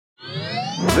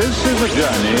This is a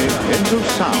journey into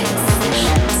sound.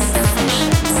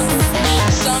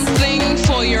 Something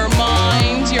for your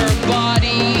mind, your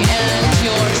body, and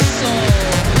your soul.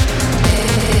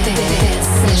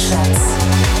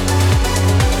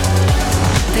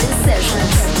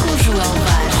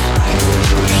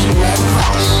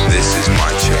 This is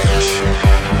my change.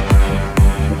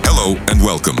 Hello and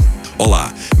welcome.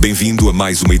 Olá, bem-vindo a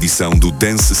mais uma edição do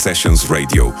Dance Sessions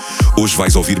Radio. Hoje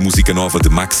vais ouvir música nova de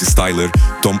Maxi Styler,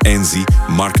 Tom Enzi,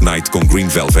 Mark Knight com Green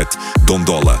Velvet, Don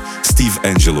Dolla, Steve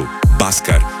Angelo,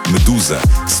 Bhaskar, Medusa,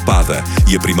 Spada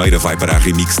e a primeira vai para a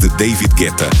remix de David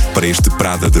Guetta para este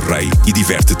Prada de Rei e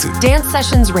diverte-te. Dance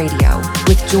Sessions Radio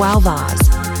with João Vaz.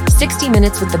 60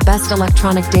 minutes with the best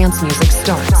electronic dance music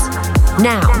starts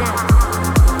now.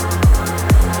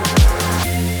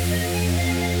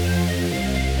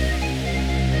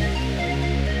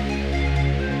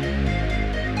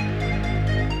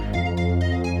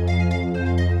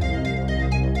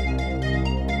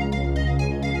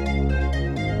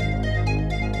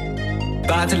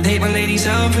 About to date my lady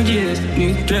Selfridges.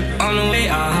 New drip on the way,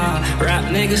 Rap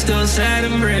niggas still sad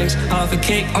and bricks. Half a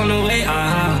cake on the way,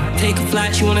 Take a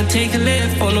flight, you wanna take a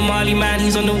lift. On the Molly man,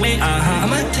 he's on the way, I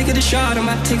might take it a shot, I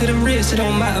might take it a risk. It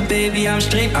don't matter, baby, I'm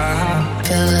straight,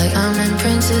 Feel like I'm in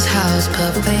Prince's house.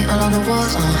 Purple paint all on the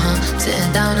walls,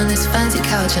 Sitting down on this fancy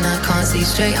couch and I can't see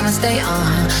straight, I'ma stay,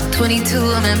 22,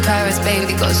 I'm in Paris,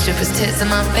 baby. Got strippers' tits in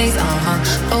my face,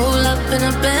 Roll up in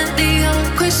a Bentley, I'm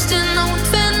a Christian, I'm a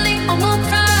Bentley, I'm a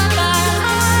pride.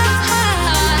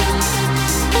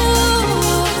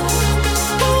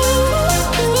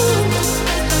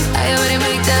 I already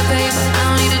make that paper, I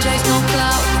don't need to chase no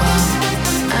clout,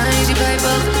 I don't need your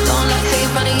paper, don't let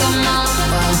hate run in your mouth,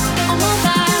 I'm a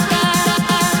pride.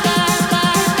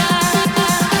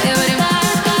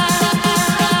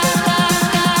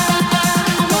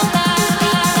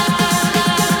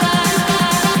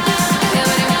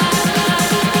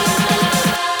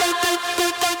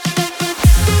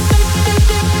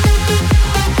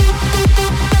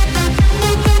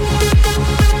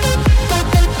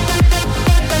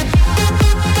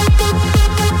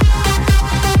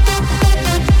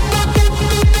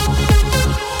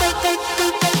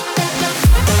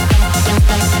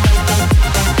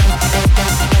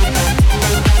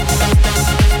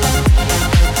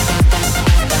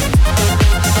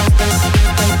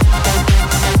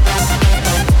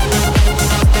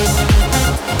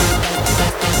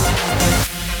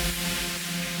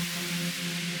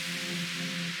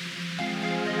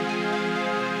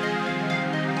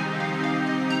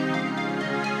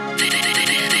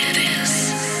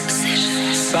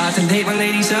 About to date my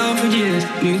lady Selfridges.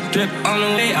 New drip on the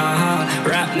way,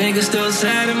 Rap niggas still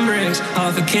sad and bricks.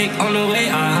 Half a cake on the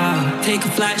way, Take a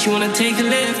flight, you wanna take a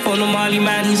lift. On the Molly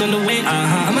man, he's on the way,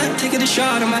 I might take it a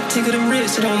shot, I might take it a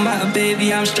risk. It don't matter,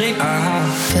 baby, I'm straight,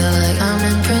 Feel like I'm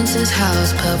in Prince's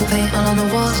house. Purple paint all on the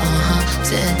walls,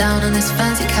 Sitting down on this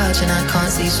fancy couch and I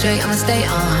can't see straight, I'ma stay,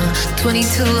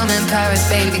 22, I'm in Paris,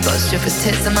 baby. Got strippers'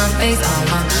 tits in my face,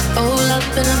 Roll up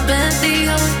in a Bentley,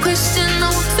 I'm a Christian,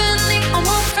 I'm a Bentley, I'm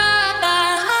a pride.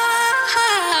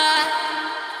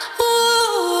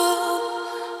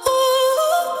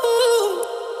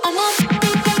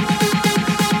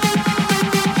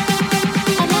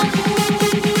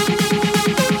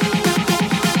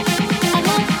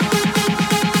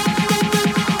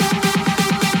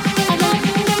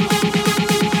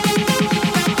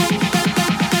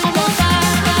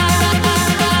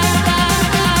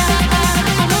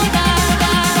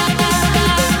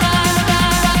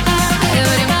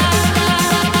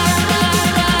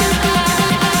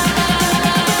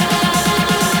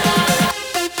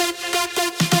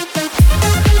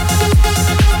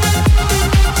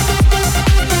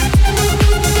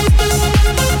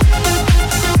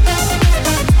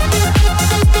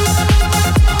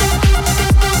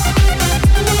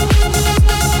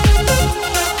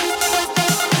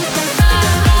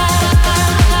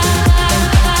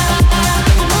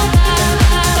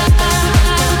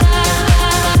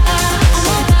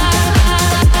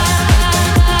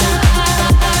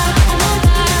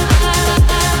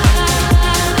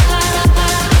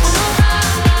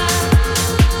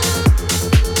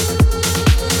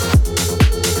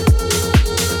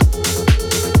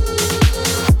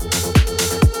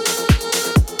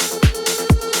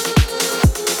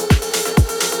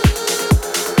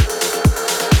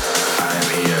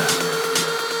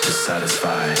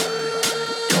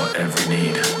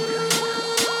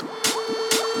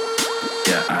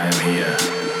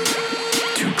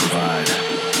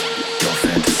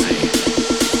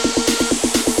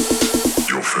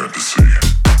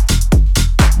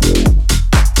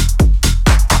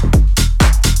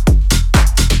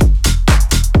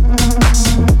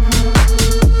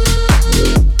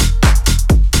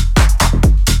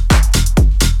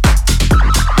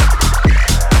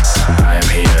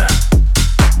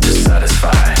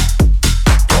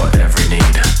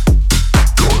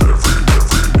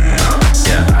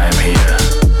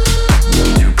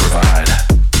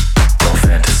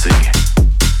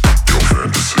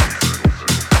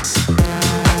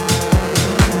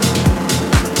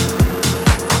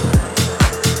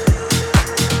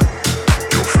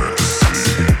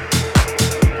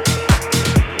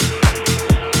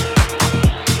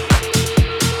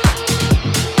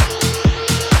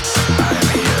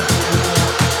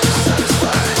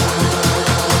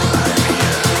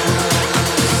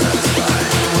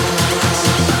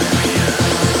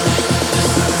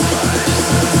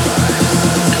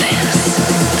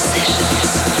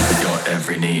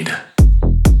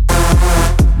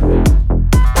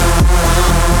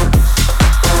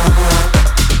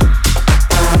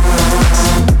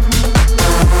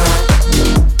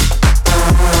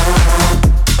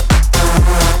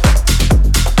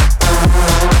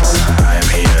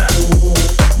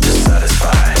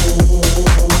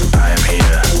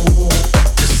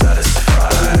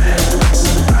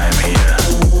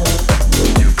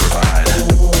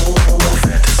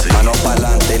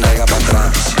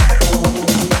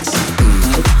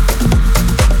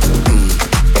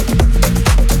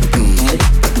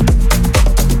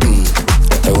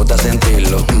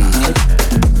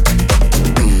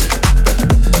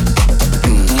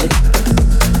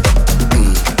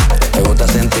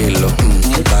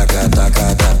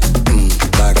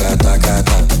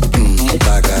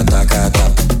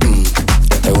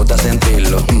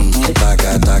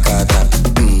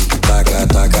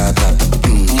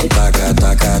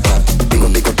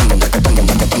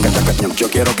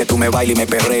 baila y me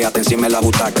perrea, te encima en la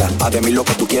butaca. Haz de mí lo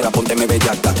que tú quieras, pónteme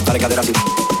bellaca. Dale cadera así,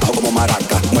 bajo como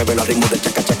maraca. Muévelo al ritmo del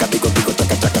chaca chaca, digo digo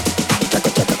chaca chaca.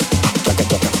 Chaca chaca, chaca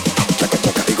chaca, chaca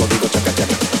chaca, digo digo chaca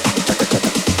chaca. Chaca chaca,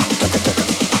 chaca chaca,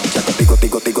 chaca digo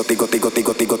digo digo digo digo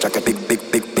digo digo chaca tic tic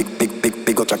tic tic tic tic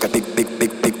digo chaca tic tic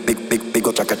tic tic tic tic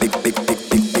digo chaca tic tic tic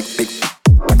tic tic tic.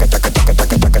 Chaca chaca chaca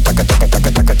chaca chaca chaca chaca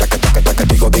chaca chaca chaca chaca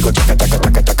digo digo chaca chaca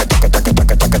chaca chaca chaca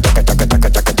chaca chaca chaca chaca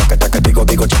chaca chaca chaca digo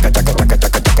digo chaca chaca chaca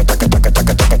chaca chaca chaca chaca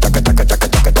chaca chaca chaca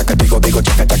chaca chaca digo digo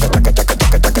chaca chaca chaca chaca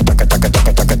chaca chaca chaca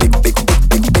chaca chaca digo digo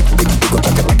digo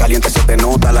chaca caliente se te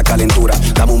nota la calentura.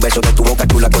 Dame un beso de tu boca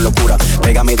chula con locura.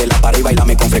 Pégame de la pared y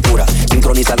bailame con frescura.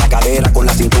 Sincroniza la cadera con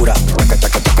la cintura. Chaca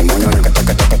chaca chaca moño chaca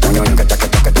chaca chaca moño chaca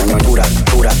chaca chaca moño dura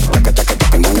dura chaca chaca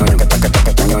chaca moño chaca chaca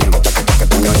chaca moño chaca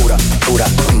chaca moño dura dura.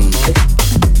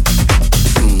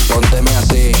 Pónteme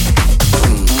así,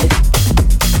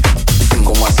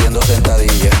 como haciendo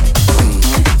sentadilla.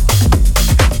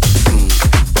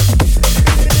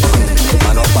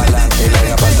 Manos para adelante y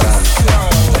larga para atrás.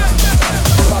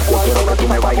 Yo quiero que tú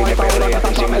me bailes y me perreas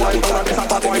encima de la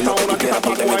butaca. Haz de mí lo que tú quieras,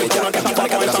 pónteme bellaca. Dale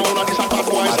cadera así, bajo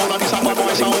como maraca.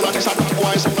 Muévelo al ritmo del chaca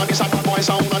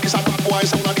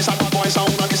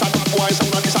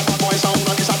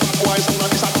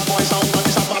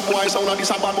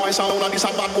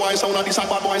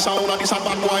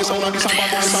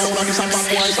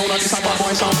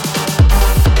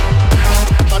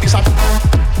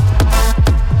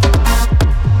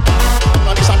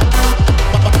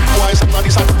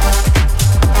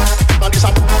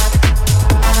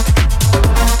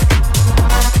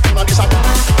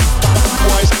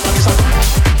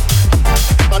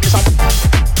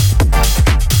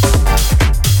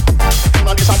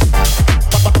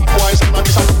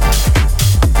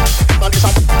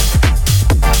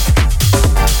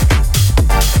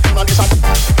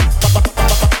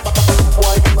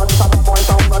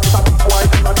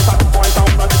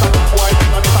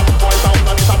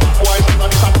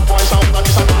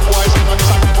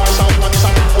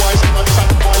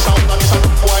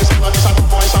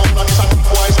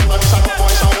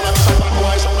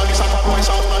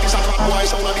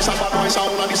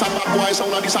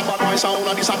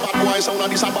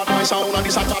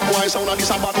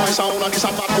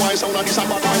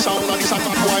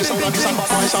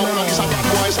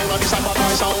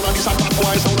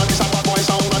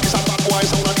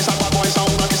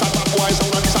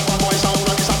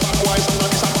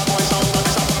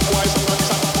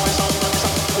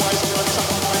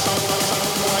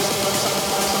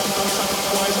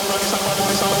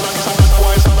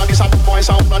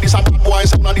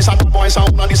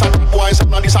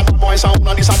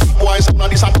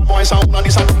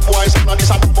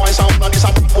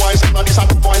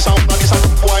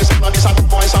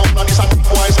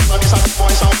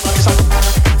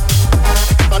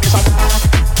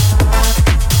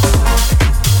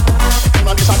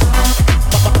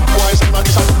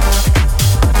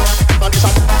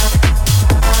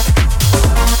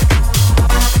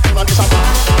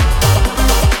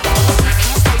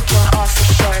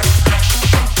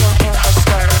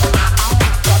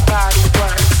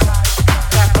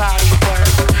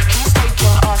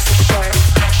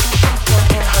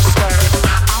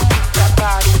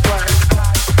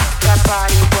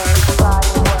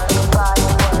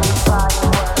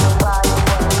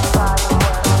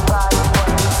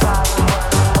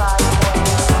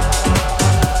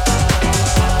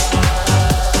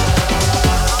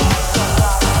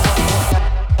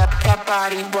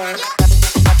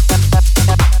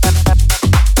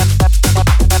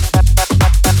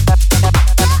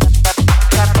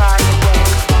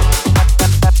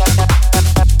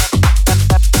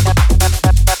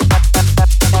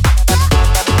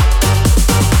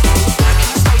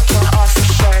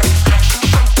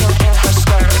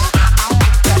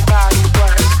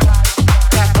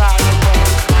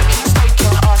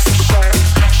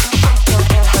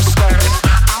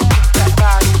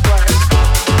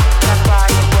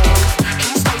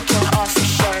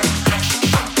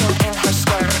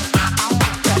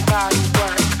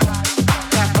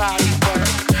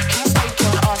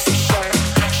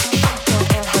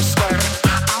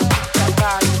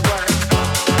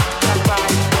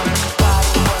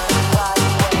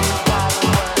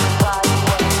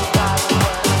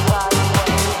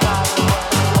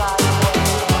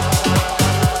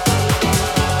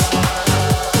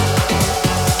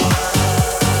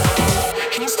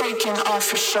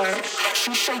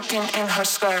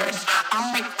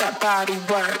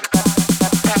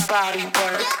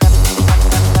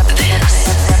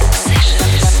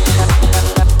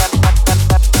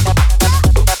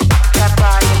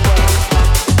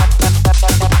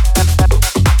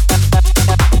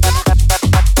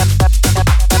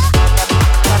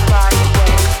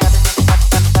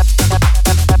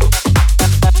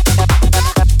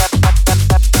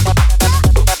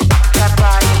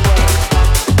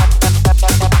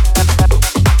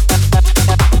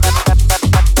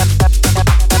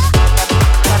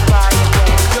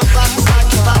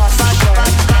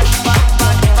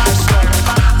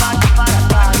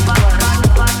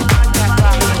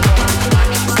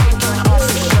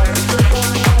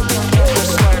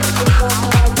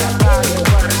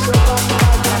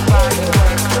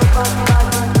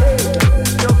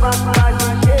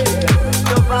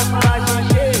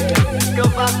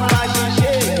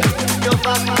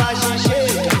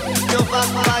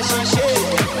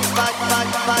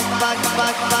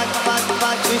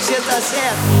Xuxa tá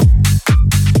certo.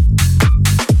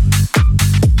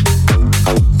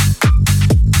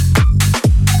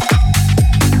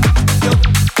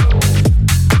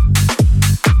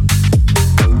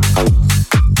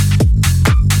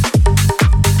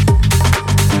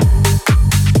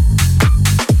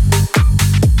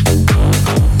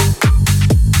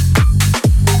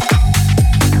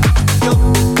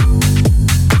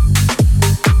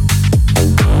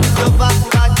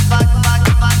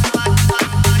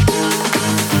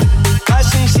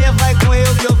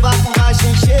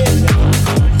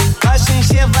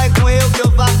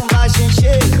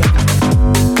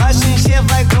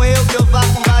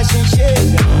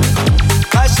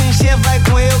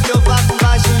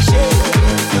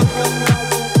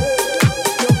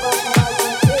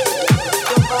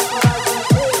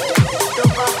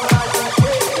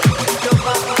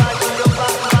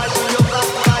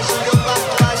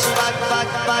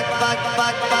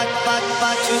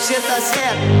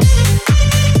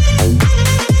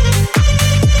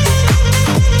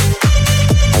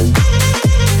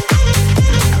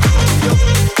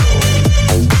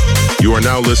 You are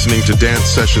now listening to Dance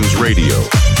Sessions Radio,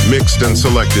 mixed and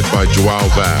selected by Joao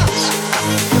Vaz.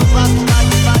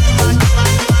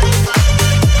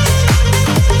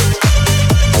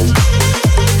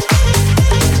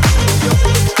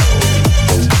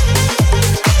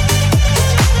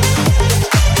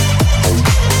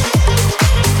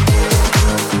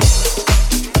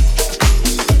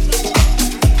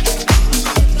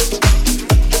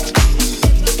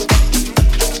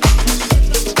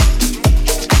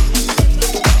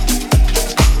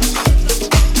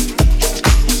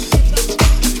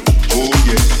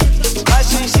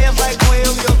 Vai com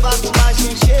eu.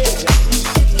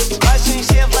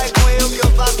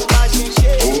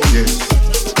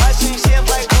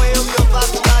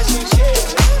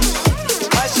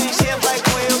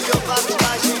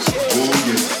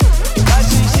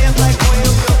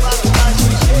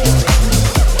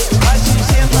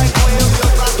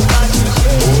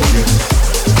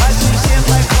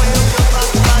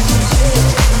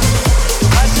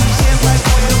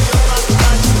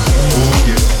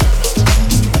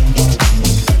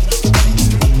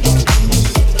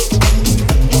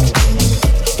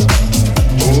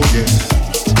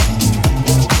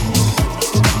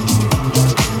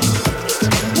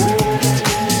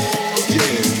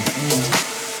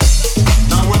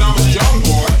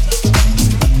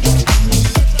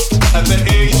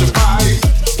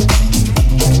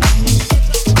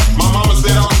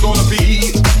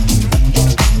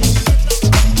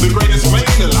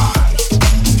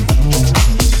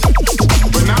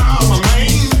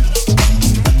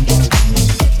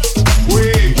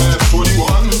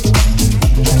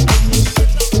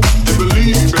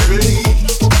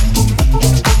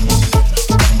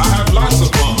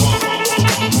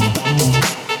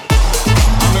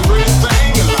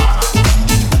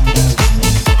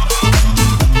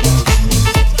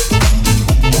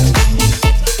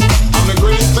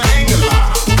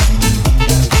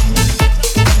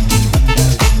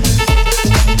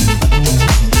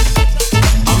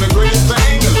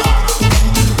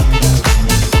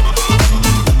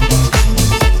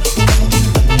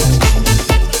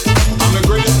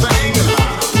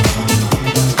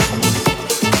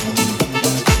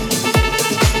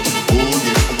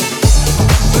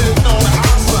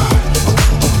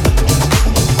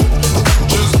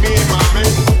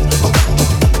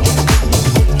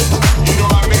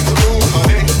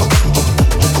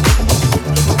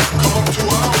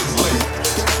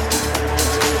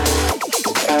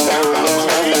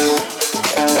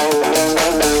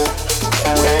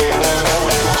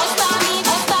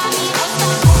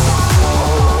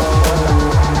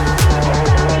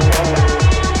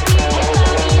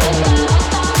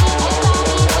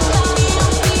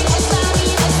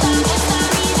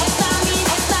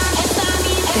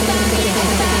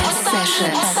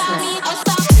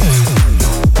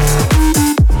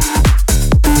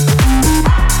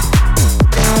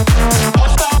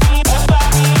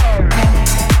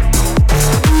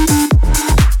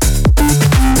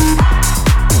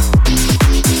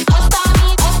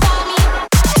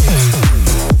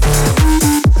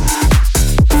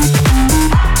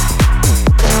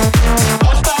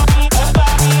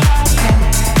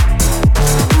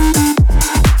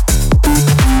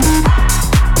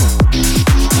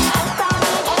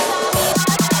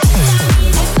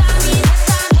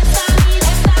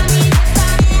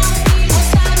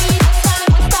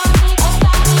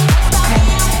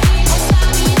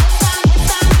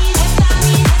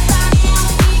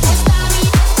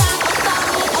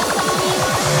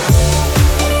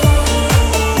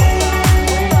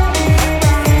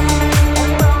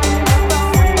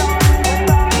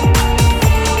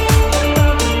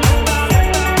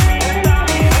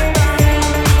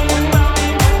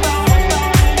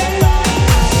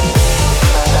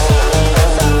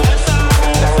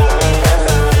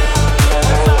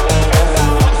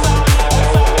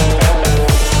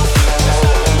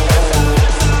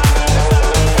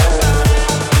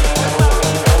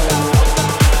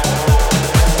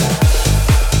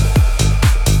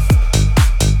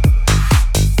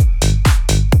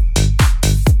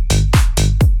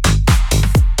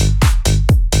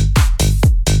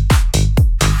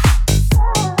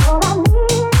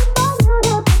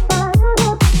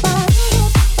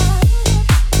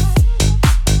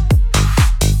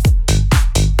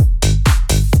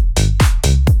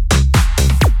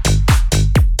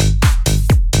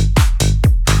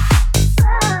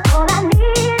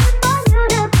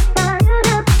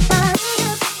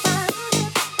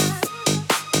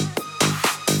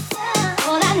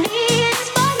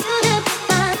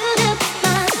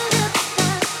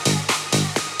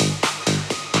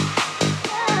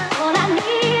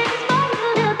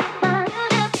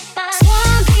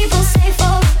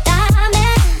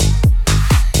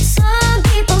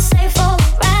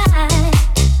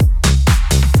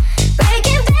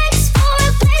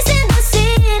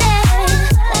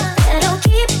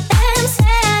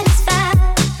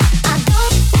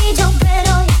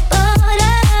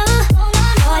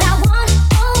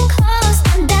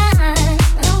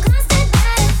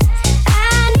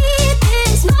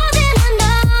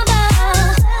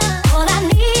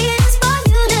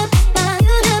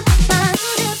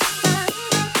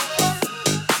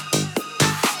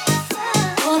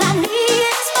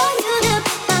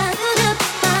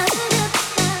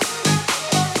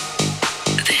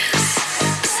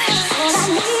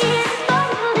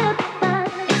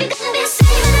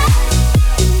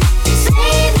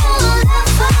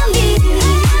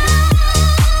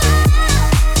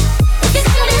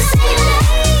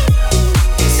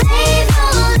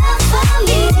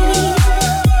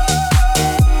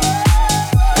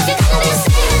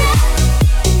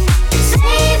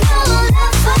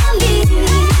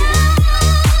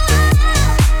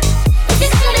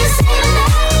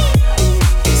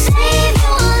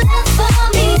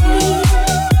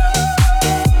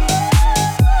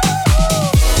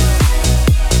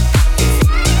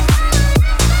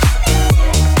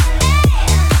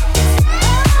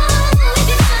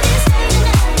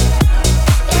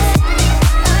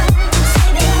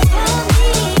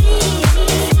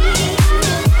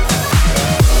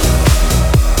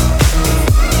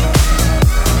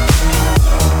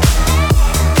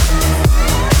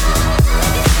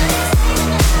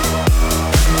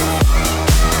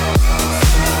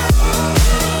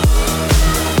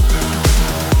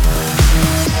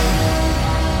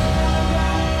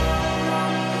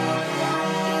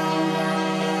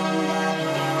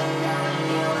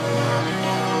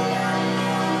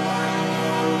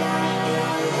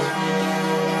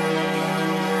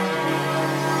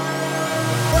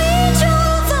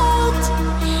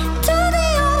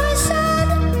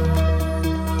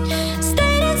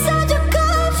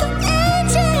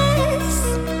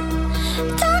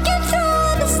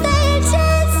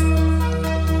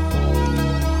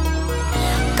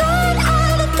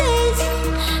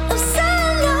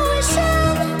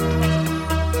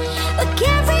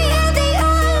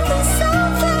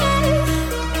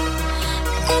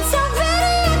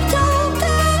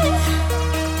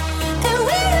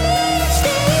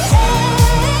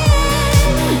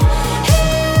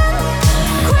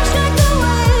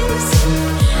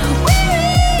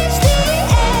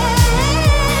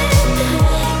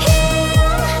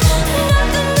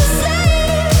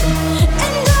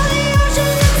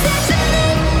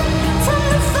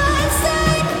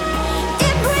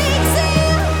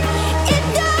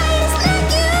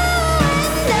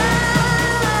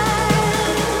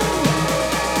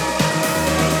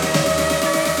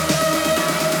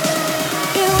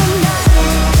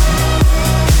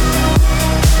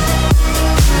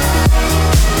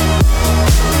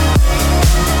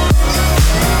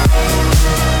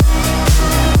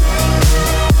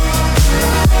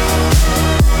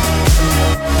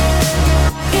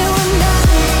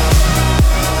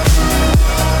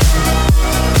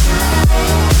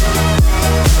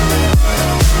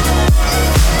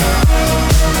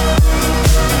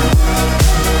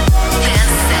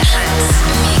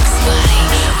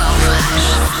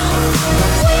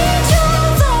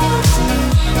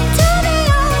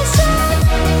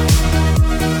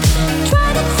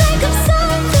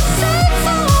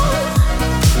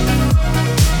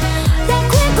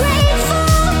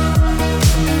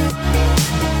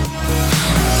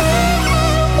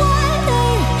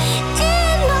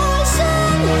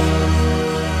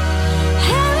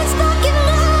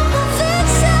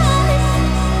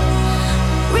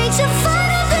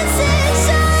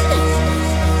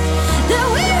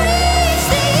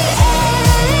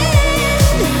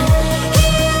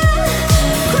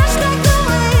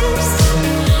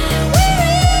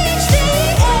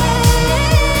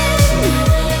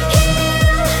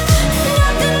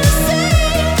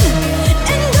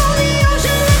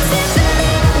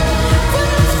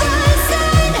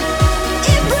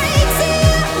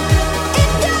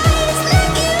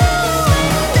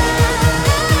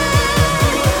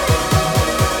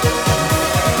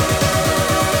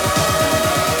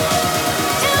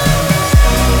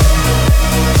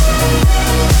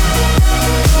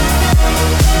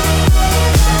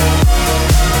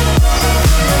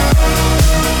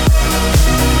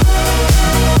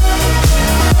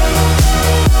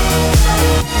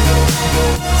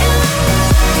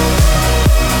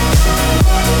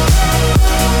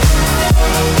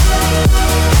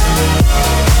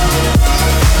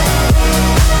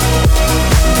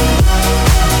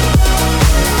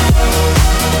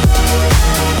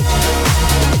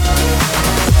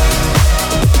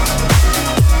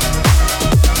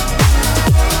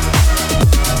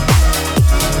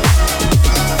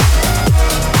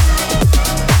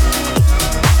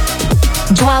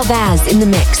 Joao Vaz in the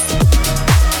mix.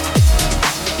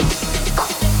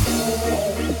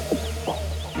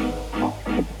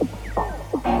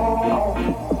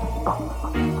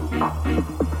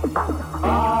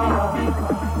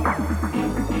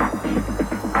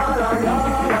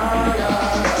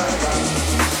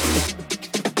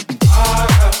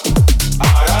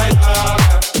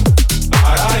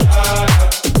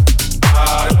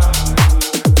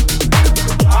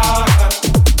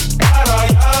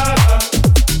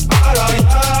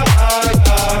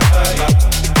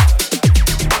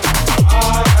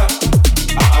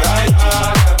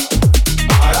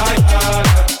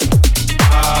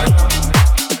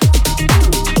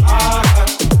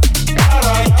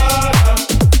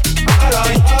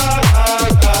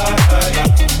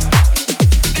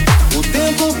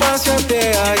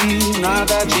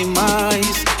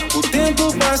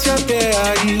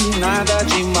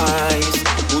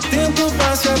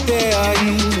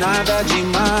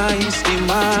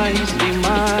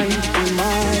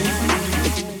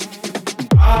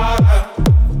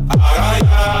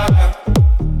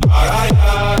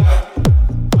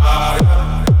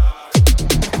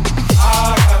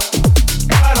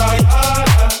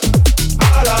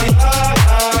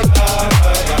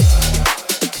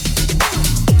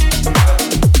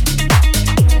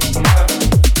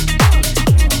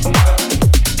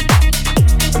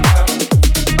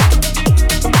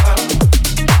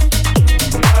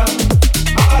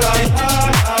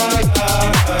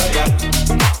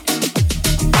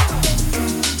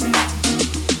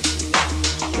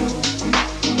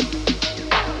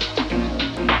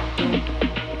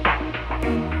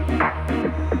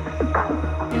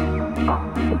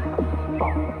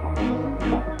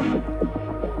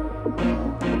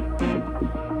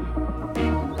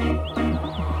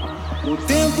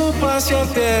 passe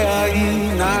até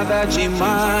aí, nada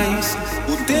demais.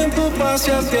 O tempo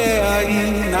passe até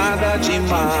aí, nada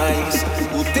demais.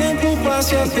 O tempo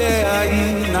passe até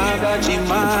aí, nada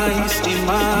demais,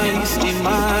 demais,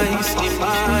 demais,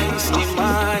 demais, demais,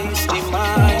 demais,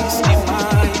 demais, demais,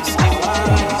 demais.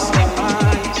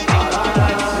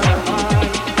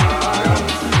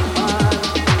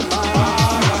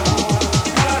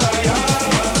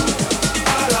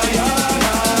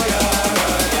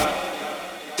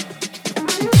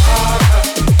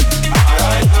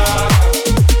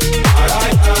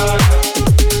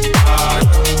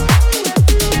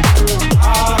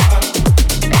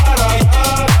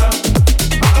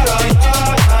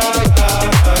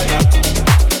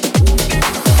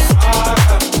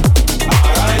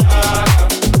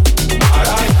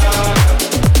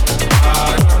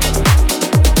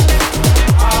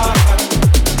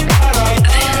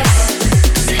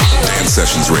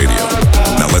 Sessions Radio.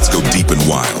 Now let's go deep and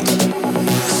wild.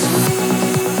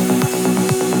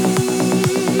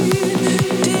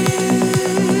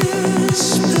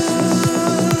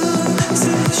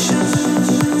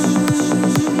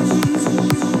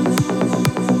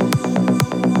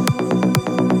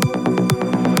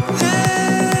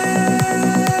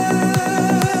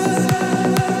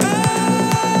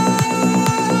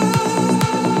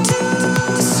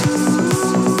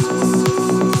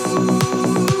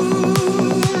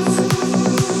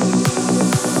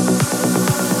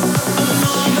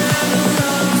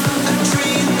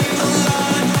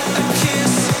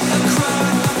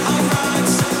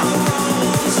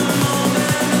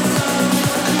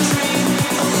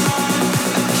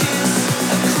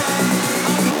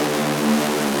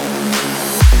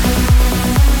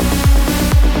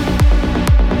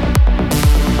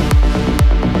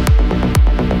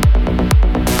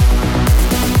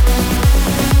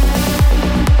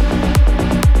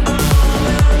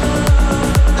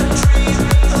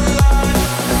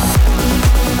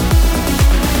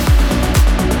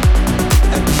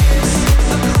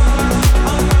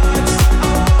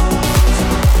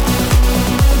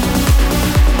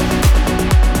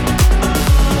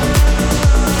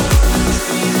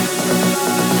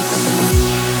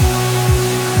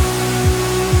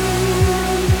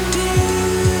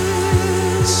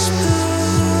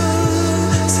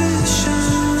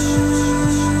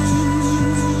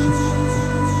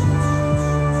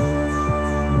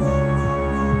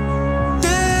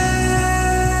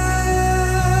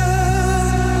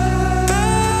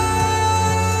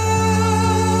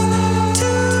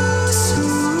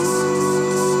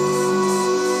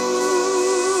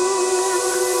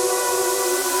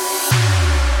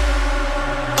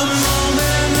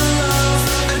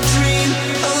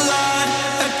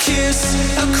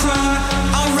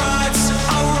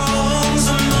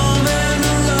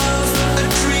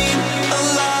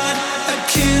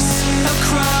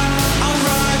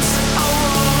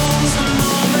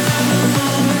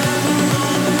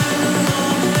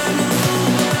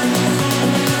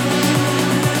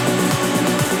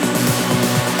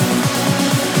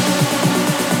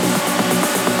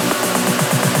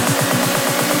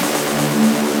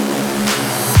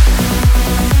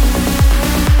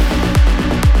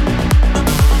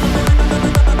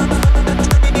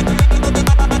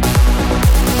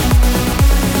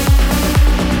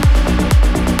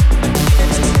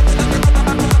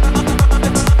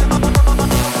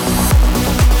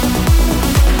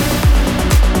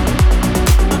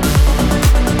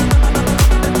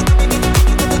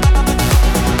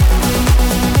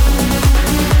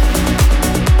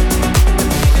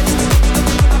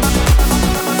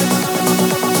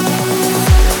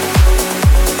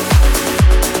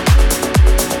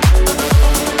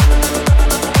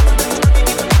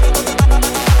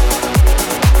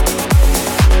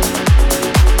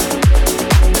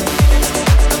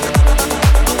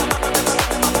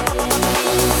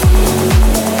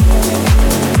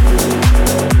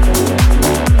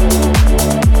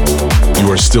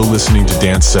 still listening to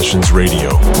Dance Sessions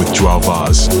Radio with Joao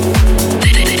Vaz.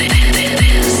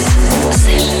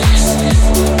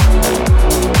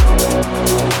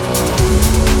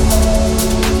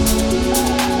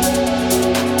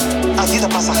 A vida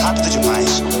passa rápido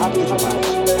demais.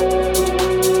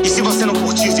 E se você não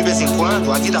curtir de vez em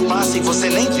quando, a vida passa e você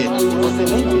nem vê.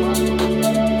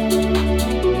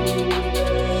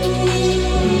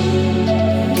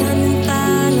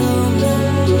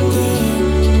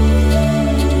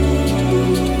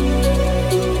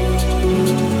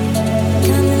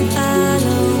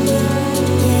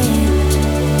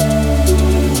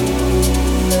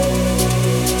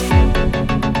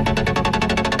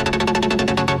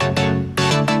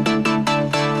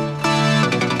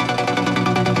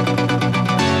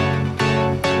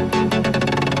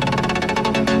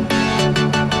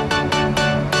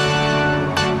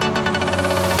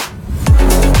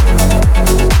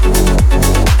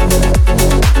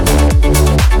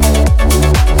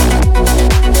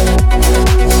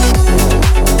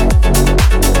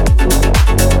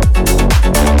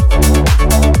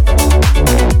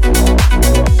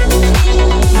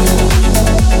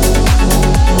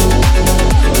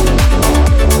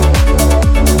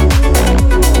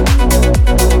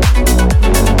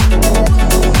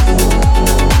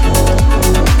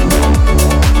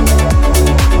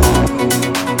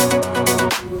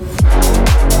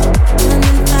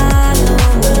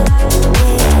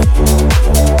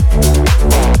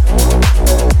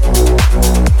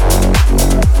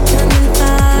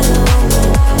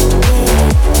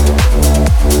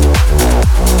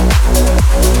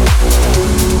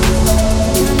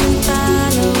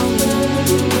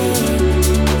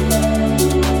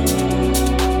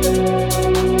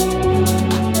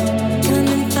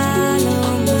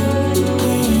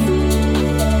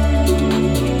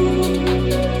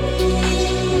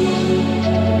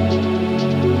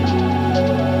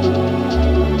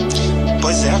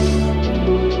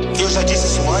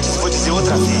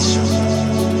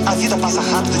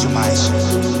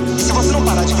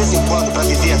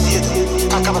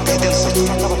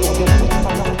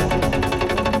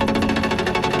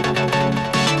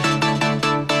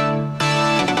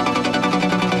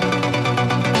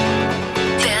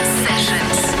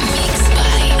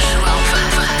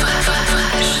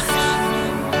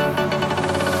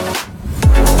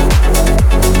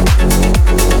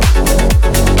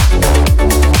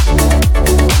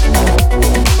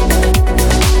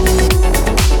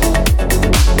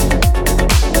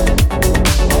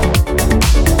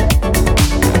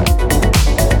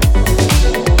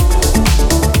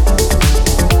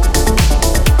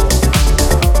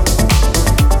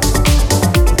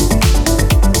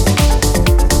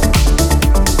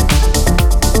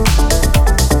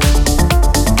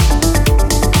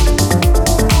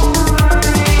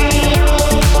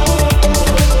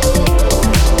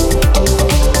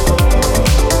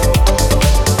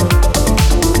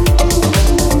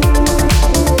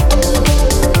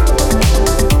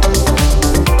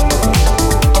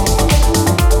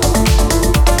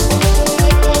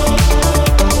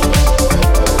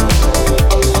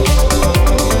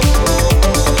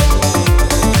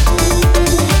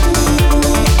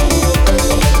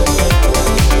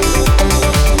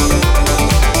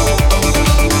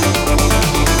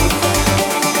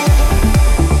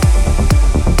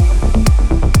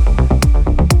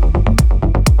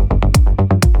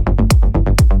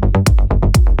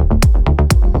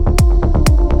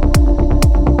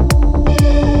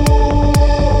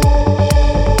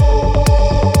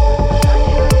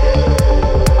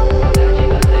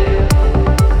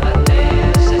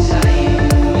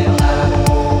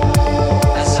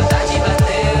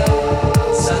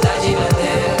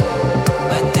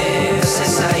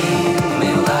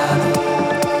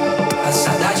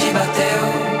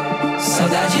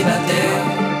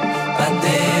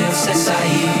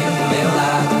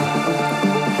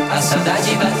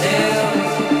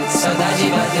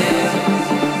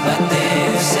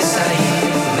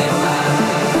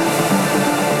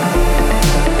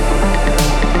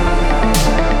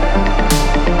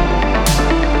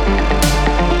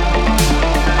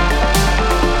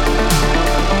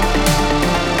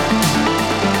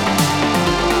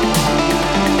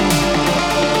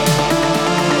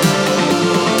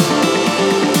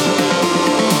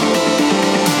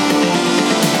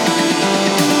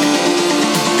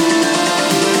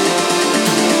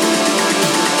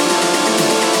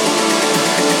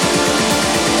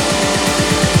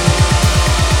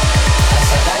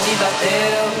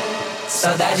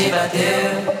 Saudade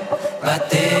bateu,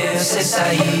 bateu, cê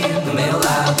saiu do meu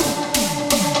lado.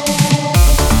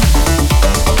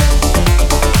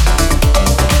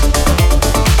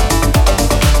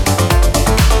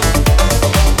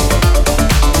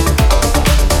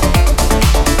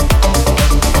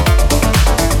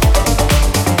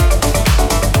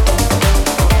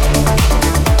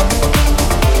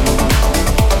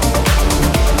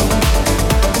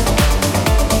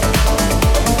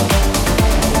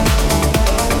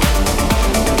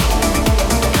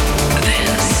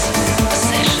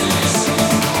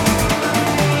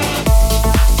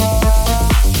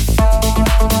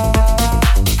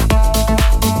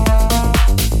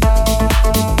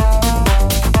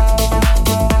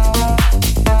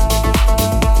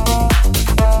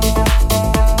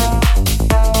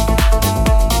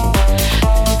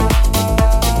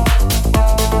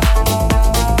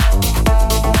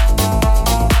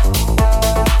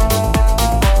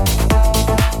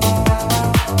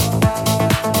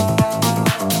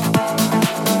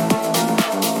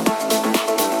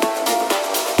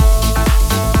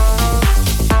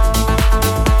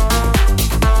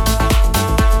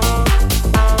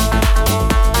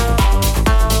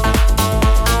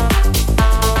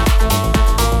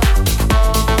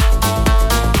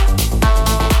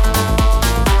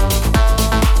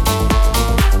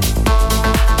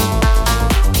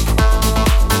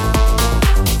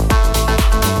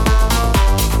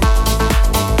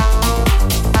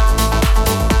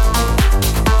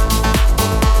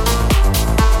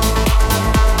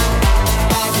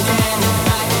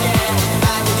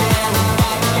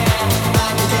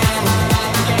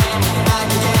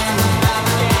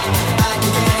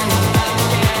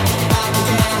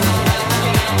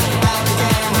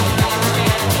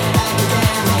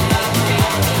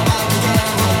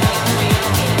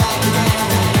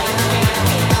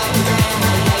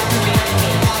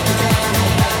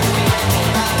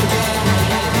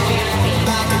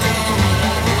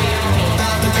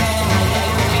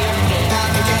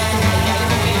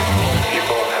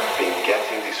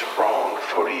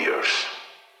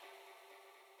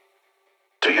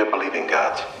 Do you believe in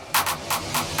God?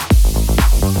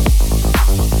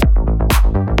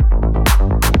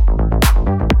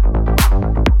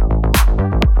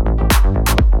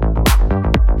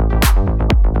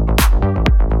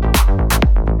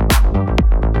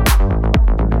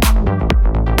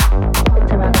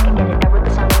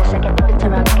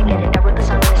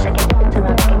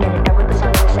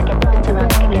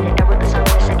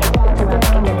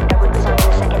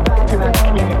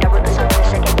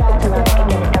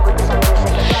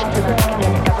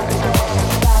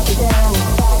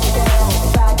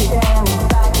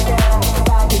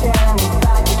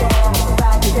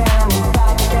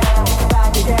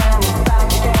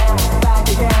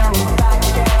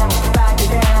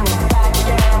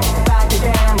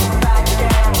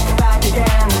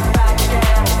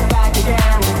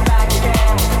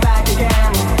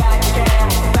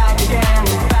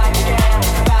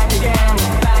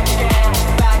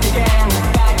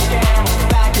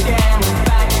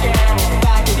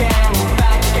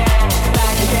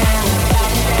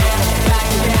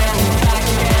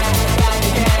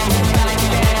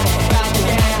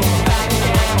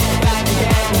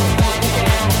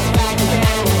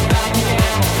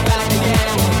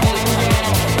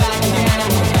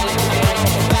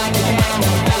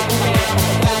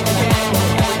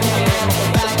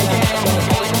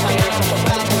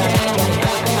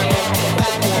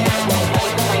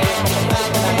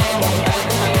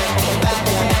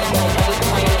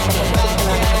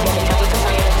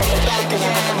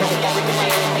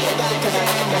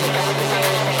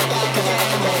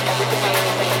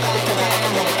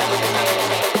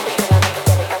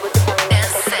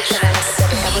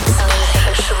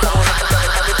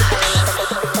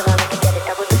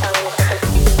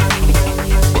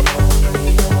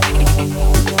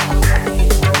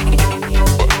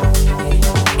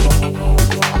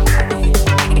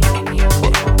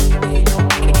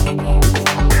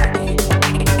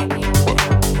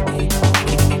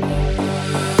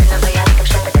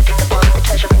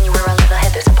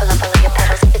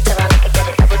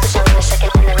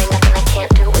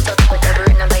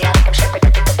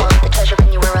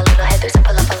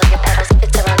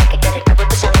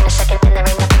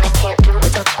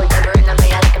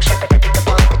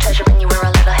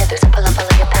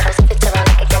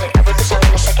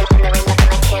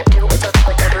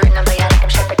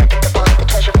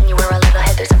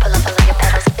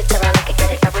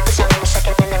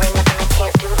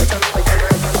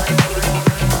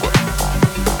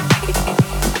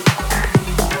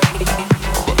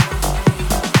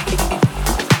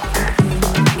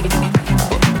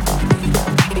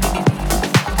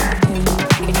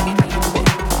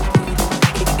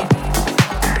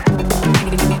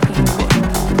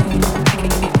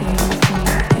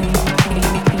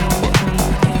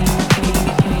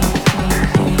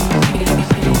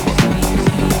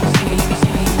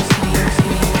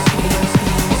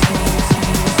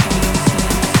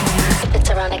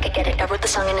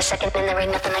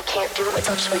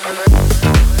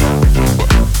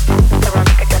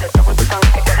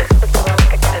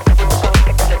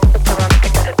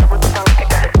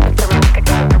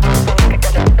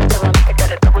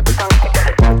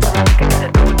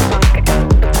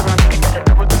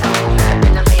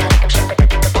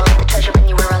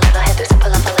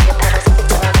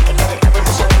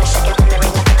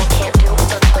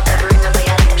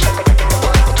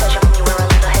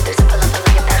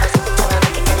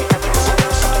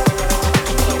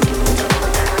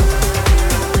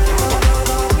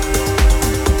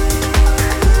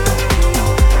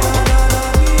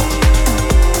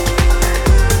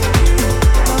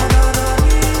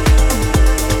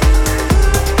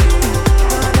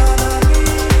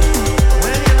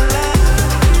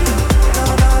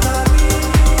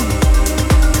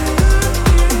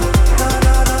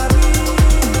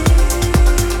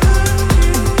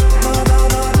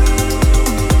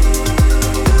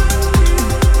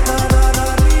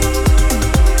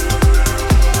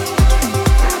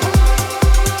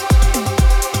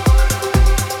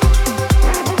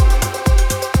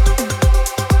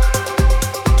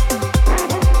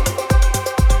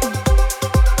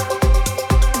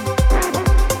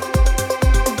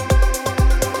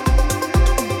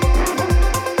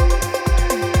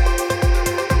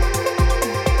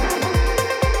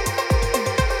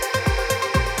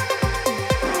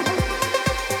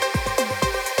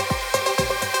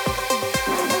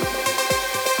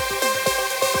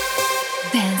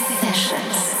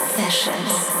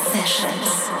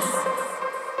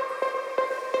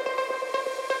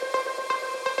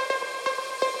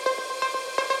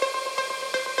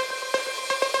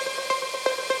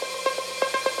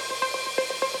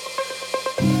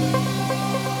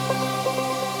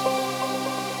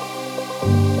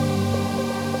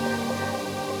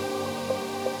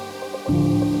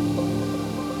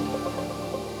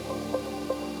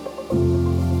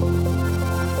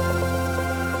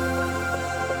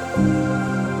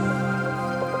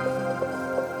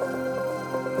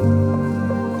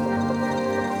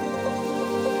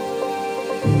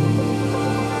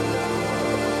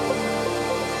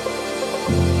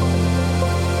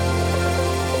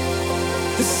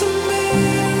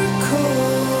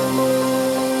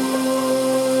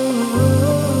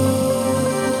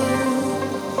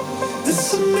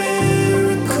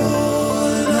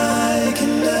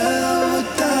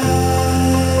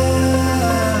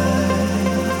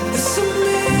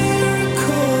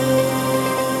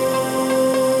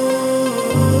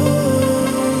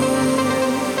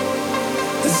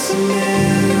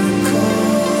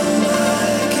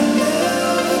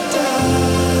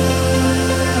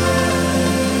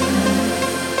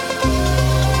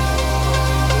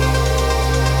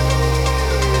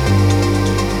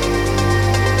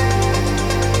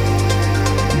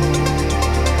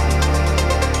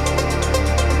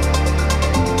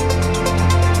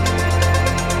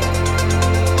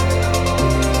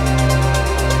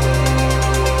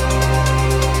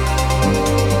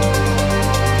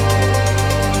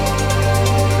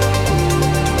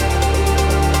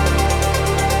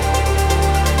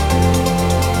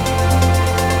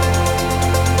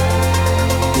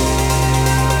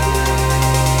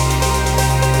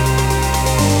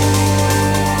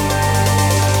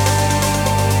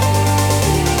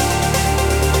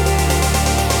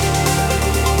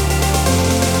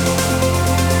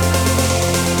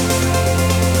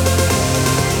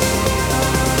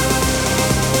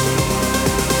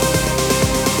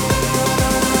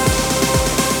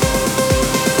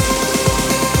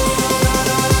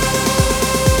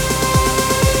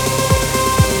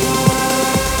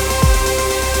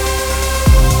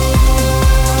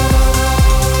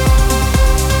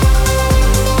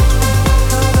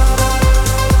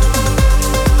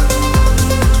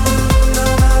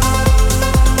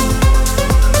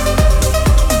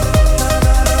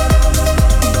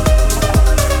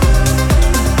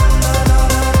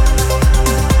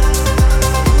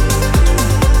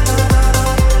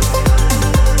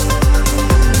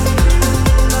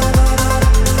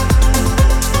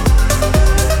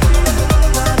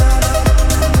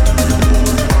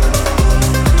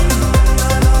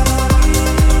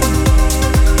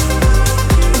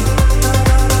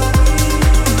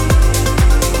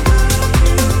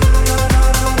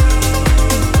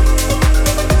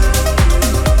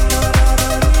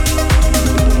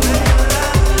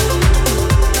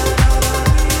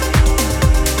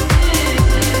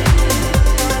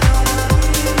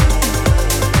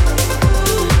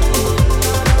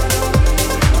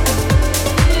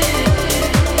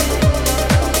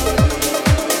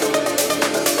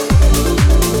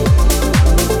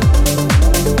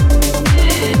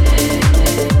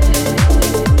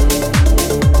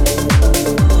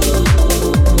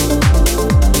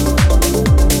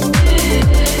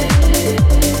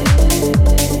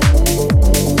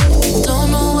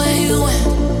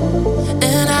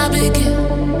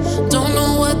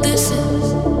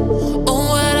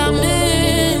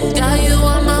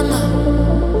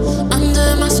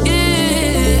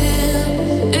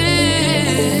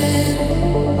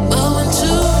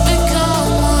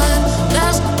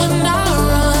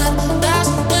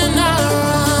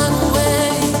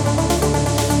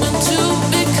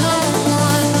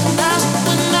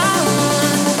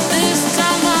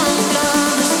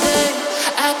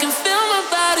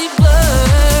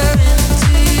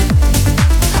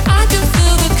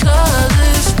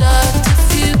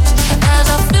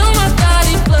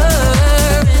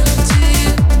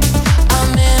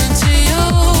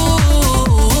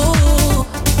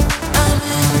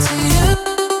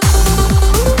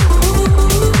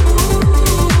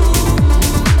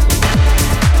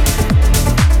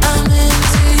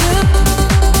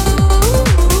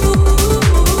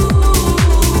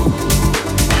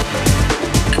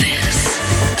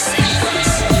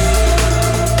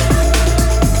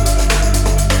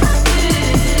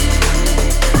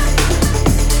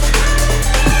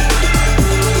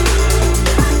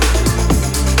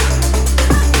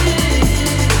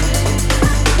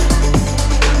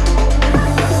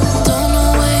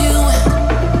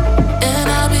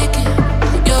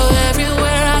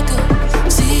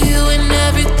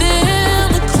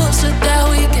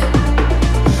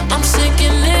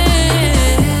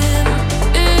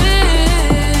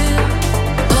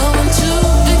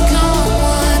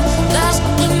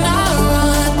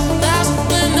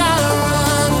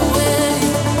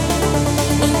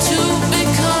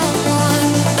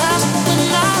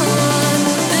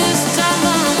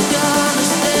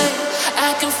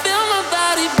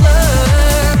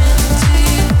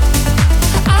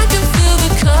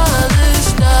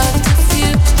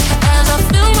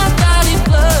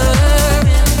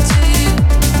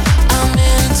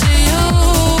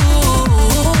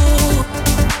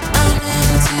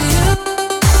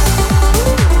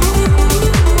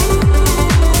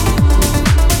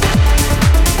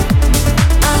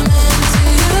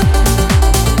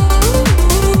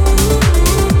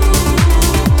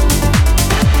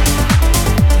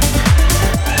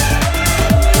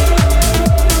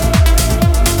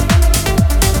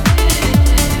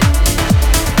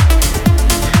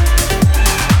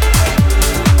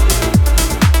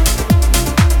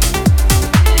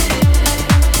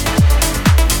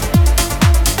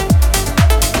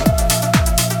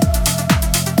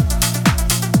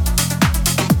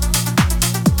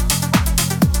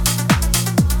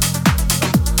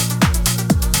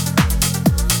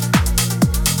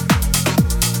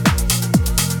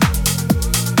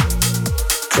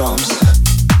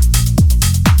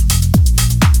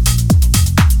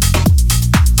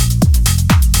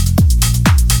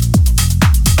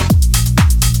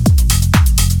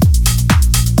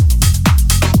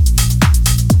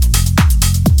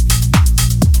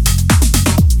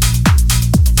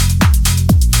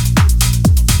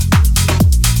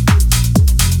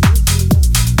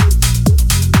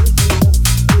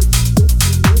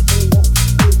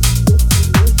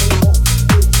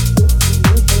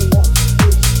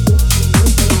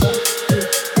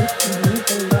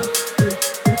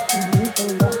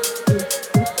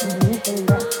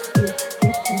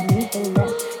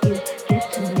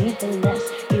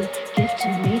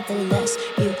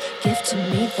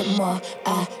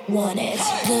 want it.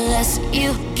 The less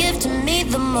you give to me,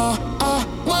 the more I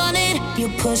want it. You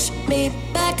push me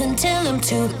back until I'm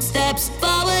 2 steps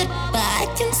forward, but I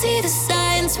can see the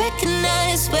signs,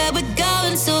 recognize where we're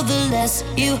going. So the less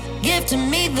you give to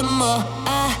me, the more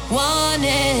I want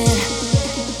it.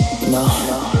 No,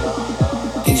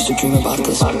 I used to dream about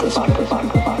this.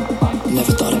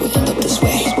 Never thought it would end up this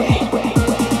way.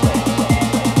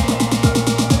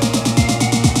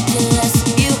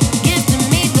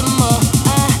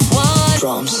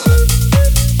 Drums.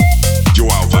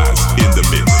 João Vaz in the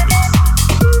mix.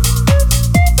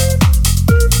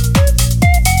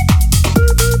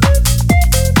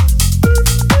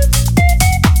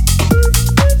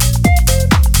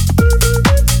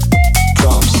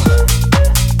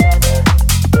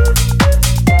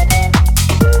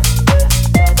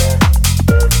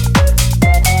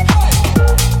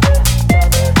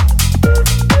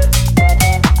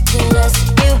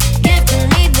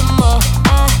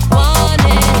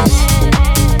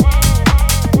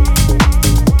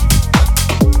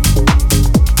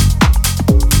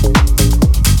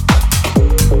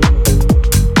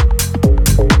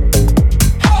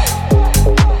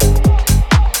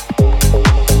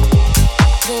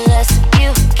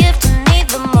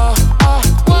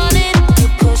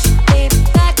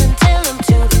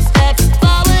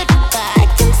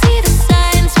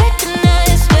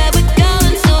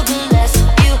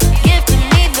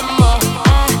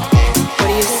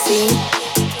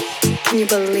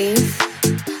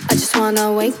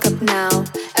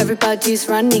 Everybody's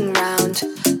running round.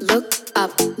 Look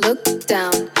up, look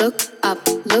down, look up,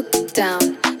 look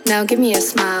down. Now give me a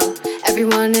smile.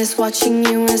 Everyone is watching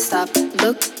you and stop.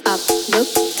 Look up, look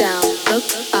down, look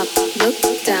up, look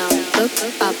down, look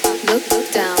up, look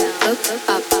down, look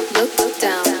up, look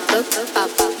down, look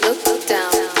up, look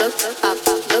down, look up,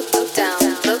 look down,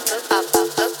 look up,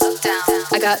 look down.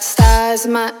 I got stars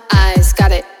in my eyes,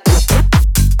 got it.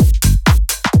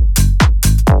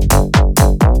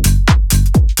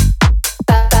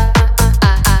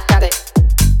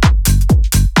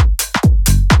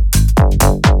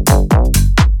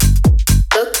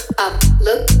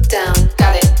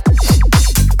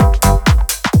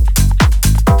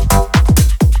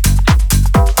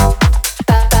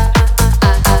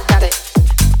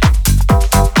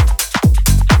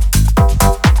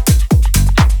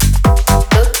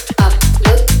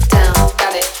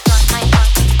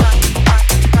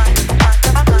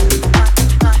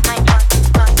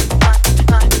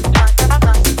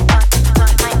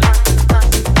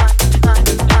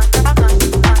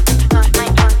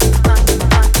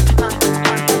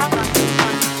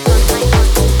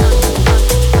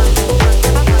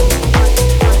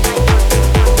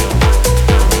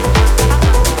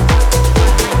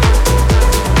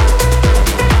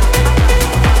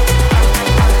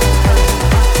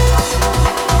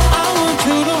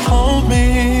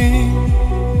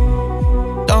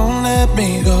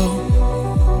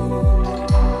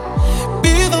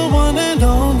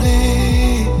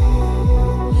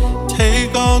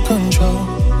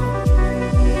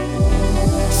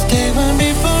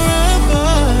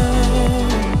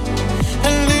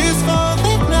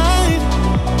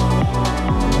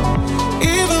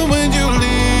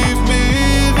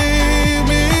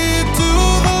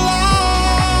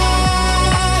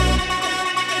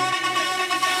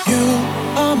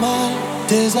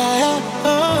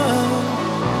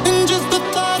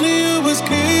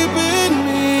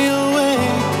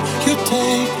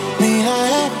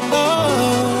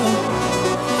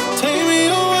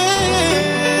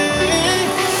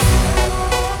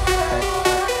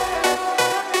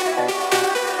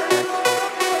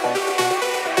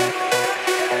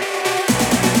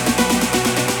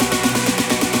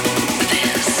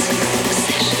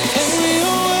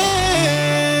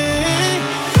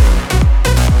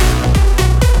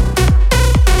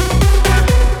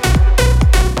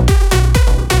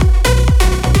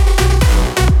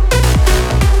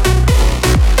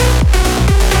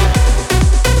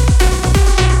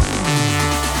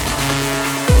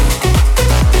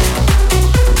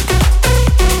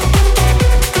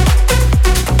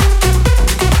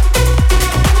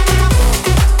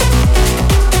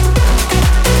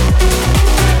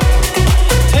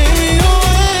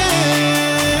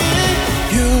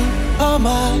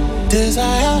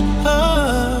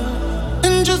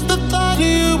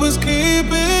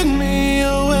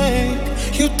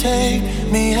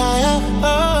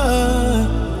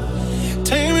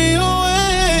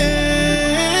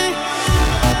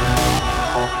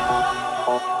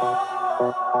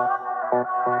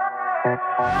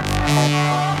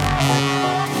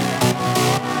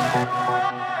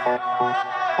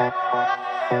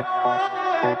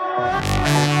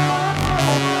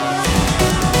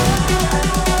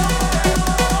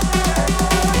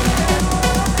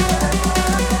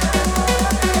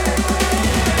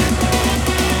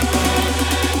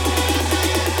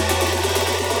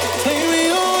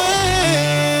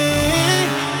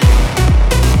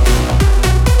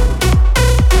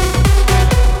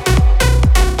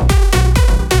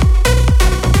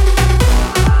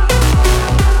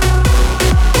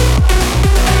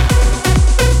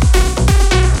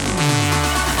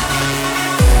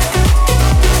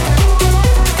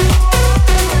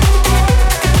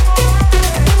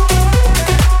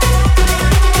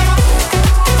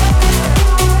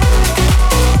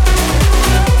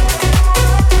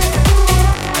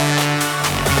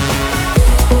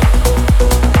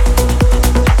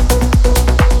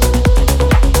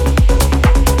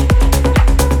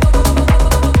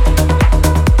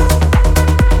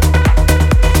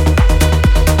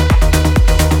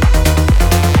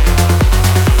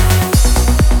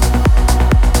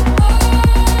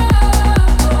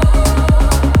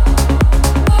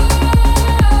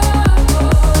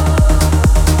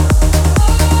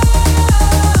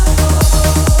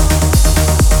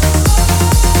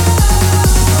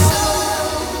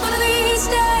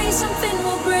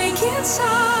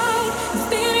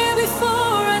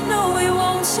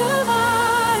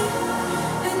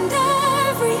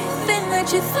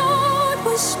 that you thought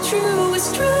was true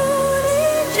is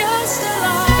truly just a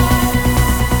lie.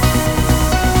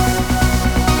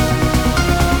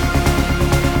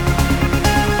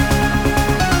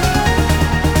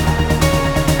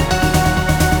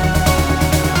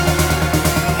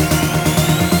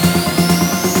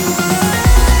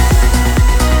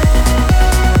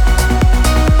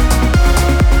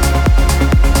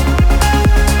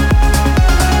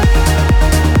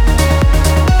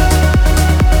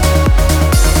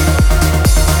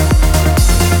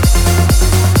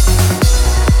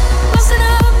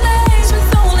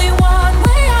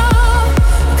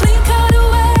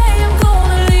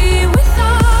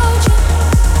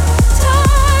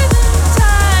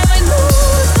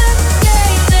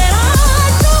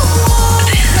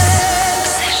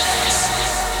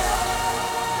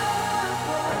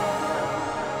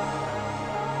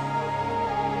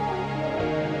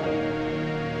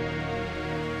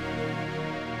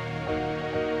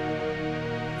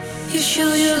 You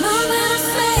show your love and I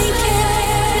fake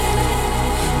it.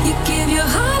 You give your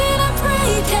heart and I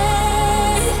break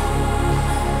it.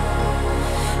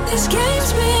 This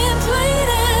game's been played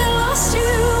and lost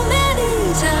too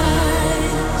many times.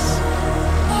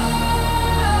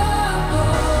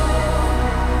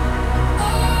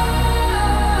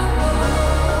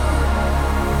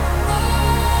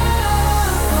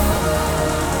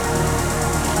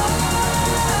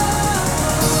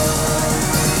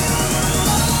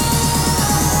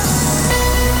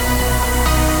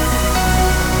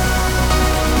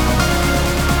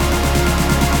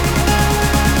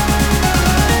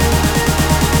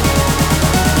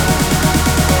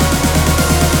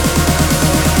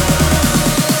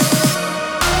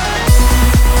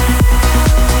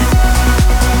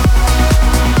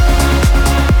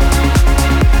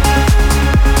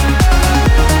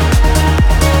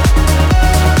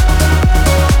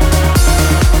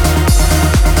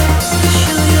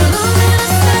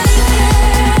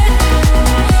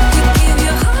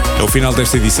 Final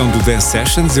desta edição do Dance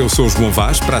Sessions, eu sou o João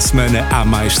Vaz. Para a semana há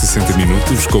mais 60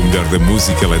 minutos com o melhor da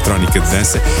música eletrónica de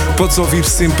dança. Podes ouvir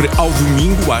sempre ao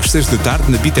domingo às 6 da tarde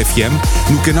na Beat FM,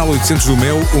 no canal 800 do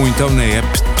Mel ou então na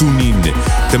app TuneIn.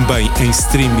 Também em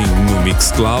streaming no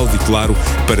Mixcloud e claro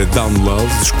para download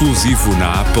exclusivo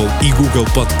na Apple e Google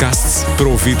Podcasts para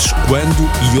ouvires quando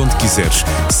e onde quiseres.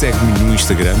 Segue-me no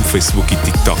Instagram, Facebook e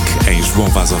TikTok em João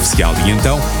Vaz Oficial. E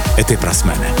então, até para a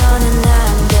semana.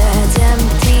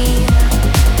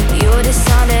 You're the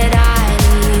song that I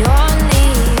need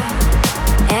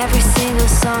only. Every single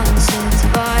song turns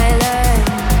violent.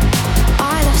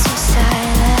 Our love's so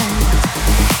silent.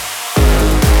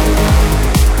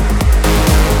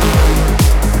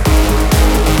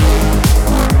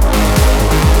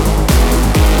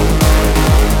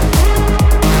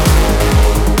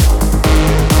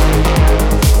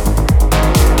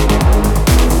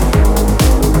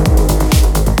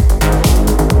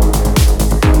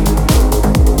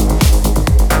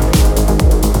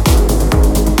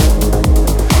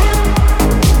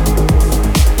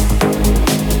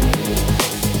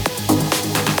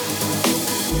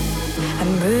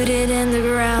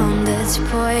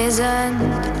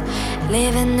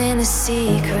 Living in a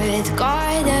secret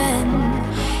garden.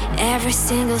 Every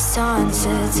single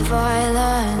sunset's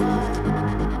violent.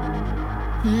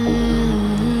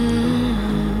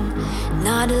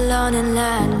 Not alone in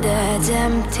land that's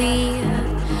empty.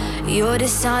 You're the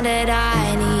sound that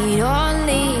I need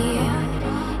only.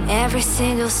 Every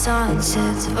single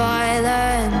sunset's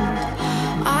violent.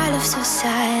 Our love's so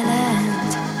silent.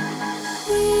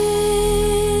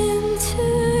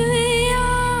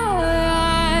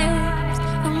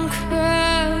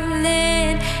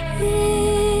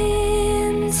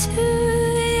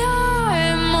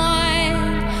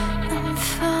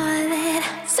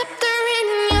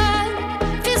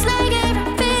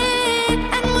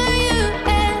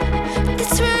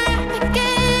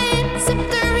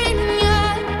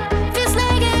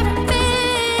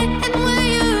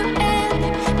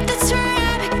 That's where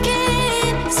I begin.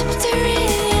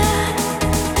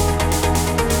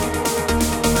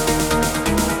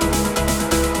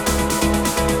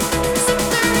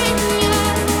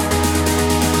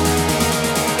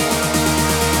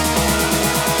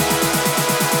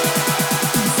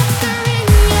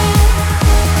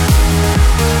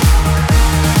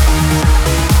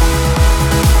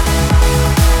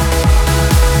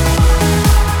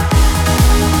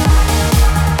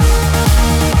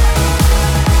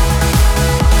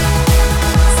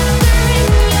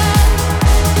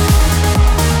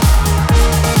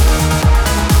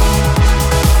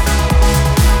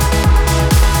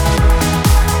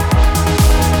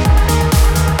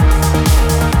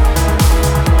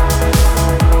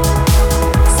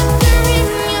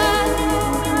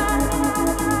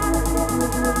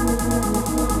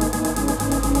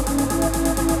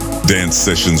 Dance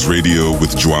Sessions Radio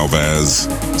with Joao Vaz.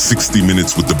 60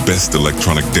 minutes with the best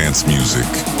electronic dance music.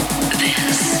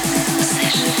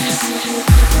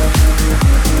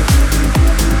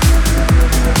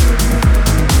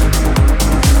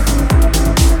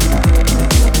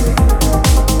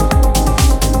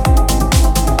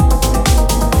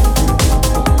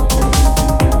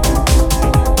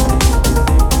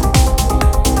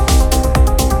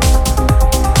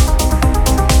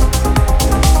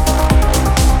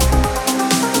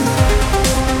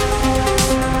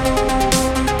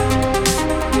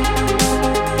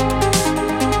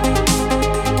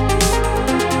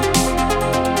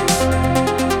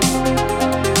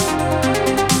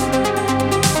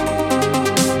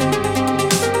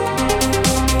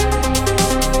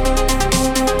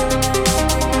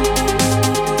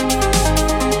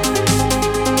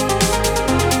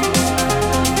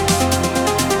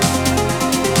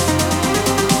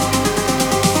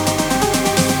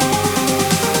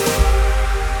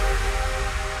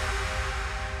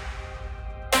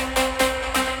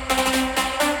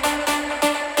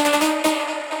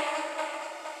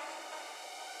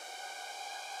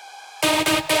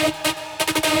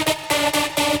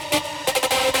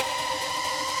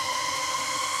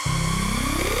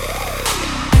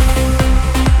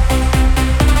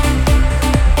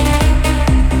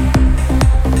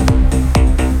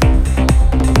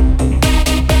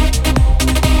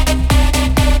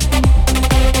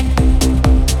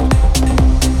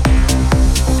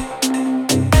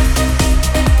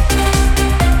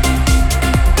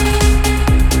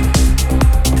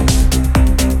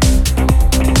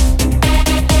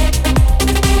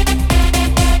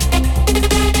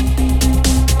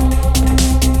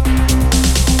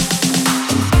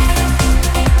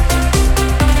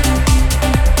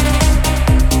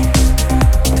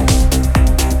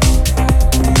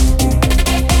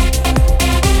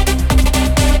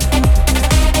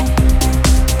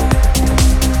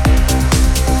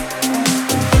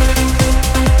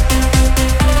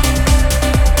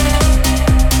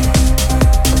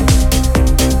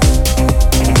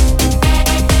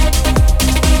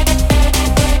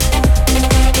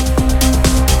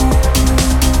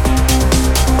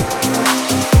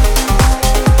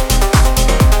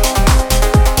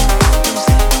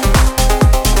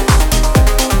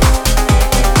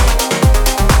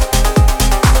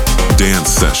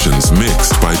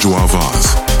 Joao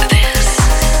Vaz.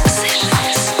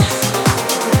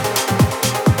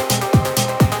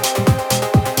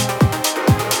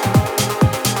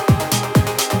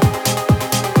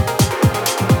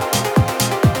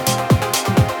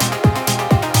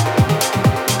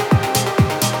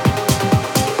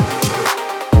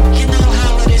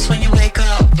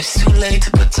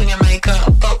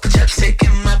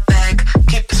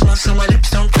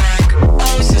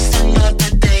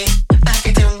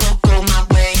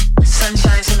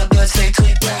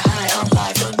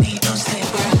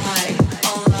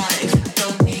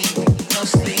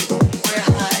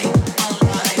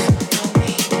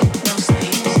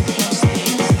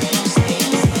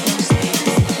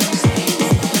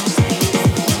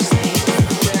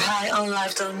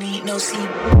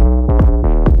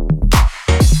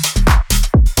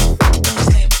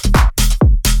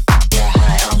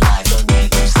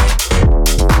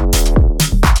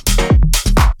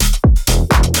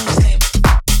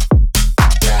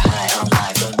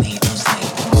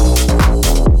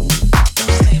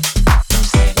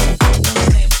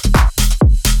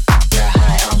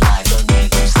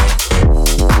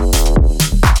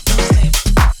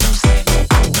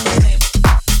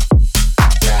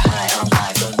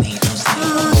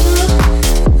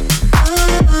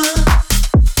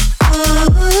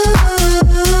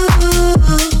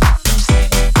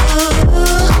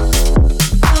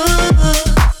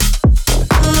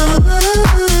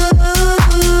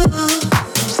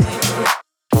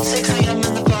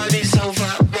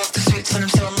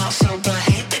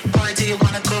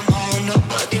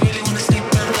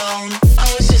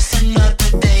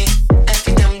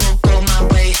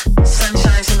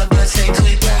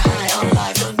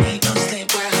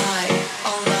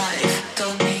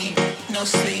 No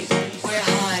sleep.